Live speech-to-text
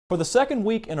For the second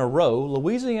week in a row,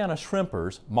 Louisiana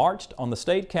shrimpers marched on the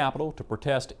state capitol to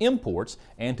protest imports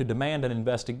and to demand an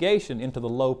investigation into the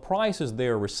low prices they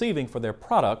are receiving for their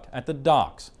product at the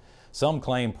docks. Some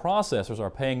claim processors are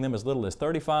paying them as little as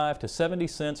 35 to 70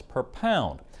 cents per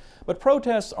pound. But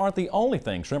protests aren't the only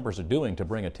thing shrimpers are doing to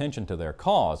bring attention to their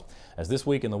cause. As This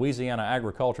Week in Louisiana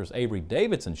Agriculture's Avery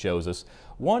Davidson shows us,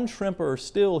 one shrimper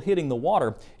still hitting the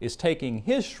water is taking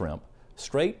his shrimp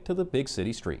straight to the big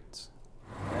city streets.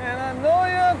 And I know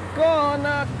you're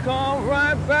gonna come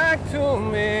right back to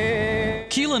me.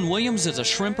 Keelan Williams is a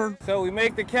shrimper. So we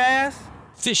make the cast.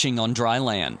 Fishing on dry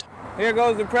land. Here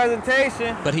goes the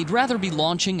presentation. But he'd rather be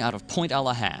launching out of Point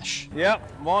Allahash.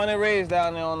 Yep, born and raised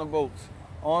down there on the boats,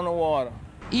 on the water.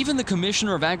 Even the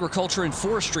Commissioner of Agriculture and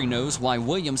Forestry knows why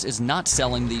Williams is not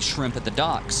selling these shrimp at the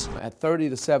docks. At 30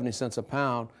 to 70 cents a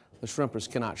pound, the shrimpers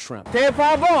cannot shrimp.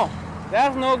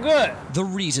 That's no good. The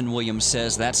reason Williams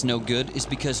says that's no good is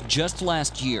because just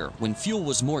last year, when fuel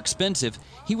was more expensive,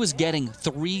 he was getting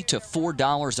 $3 to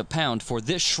 $4 a pound for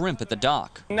this shrimp at the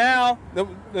dock. Now the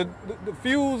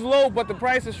fuel's low, but the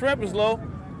price of shrimp is low.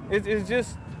 It's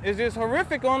just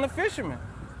horrific on the fishermen.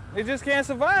 They just can't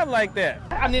survive like that.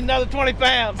 I need another 20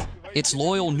 pounds. It's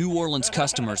loyal New Orleans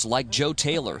customers like Joe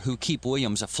Taylor who keep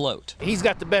Williams afloat. He's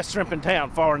got the best shrimp in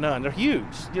town, far and none. They're huge.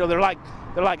 You know, they're like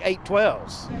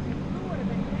 812s.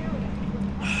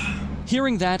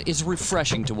 Hearing that is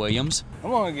refreshing to Williams.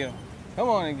 Come on and get him. Come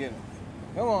on and get him.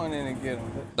 Come on in and get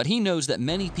him. But he knows that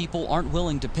many people aren't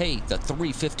willing to pay the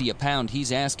 $3.50 a pound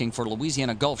he's asking for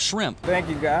Louisiana Gulf shrimp. Thank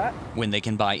you, God. When they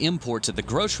can buy imports at the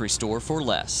grocery store for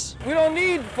less. We don't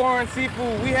need foreign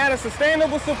seafood. We had a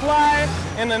sustainable supply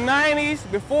in the 90s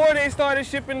before they started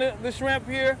shipping the shrimp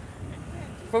here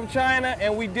from China,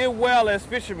 and we did well as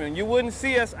fishermen. You wouldn't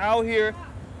see us out here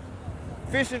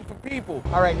fishing for people.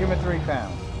 All right, give me 3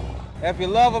 pounds. If you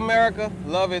love America,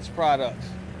 love its products.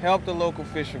 Help the local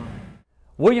fishermen.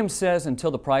 Williams says until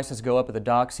the prices go up at the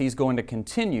docks, he's going to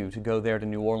continue to go there to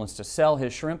New Orleans to sell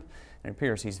his shrimp. It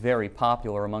appears he's very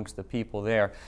popular amongst the people there.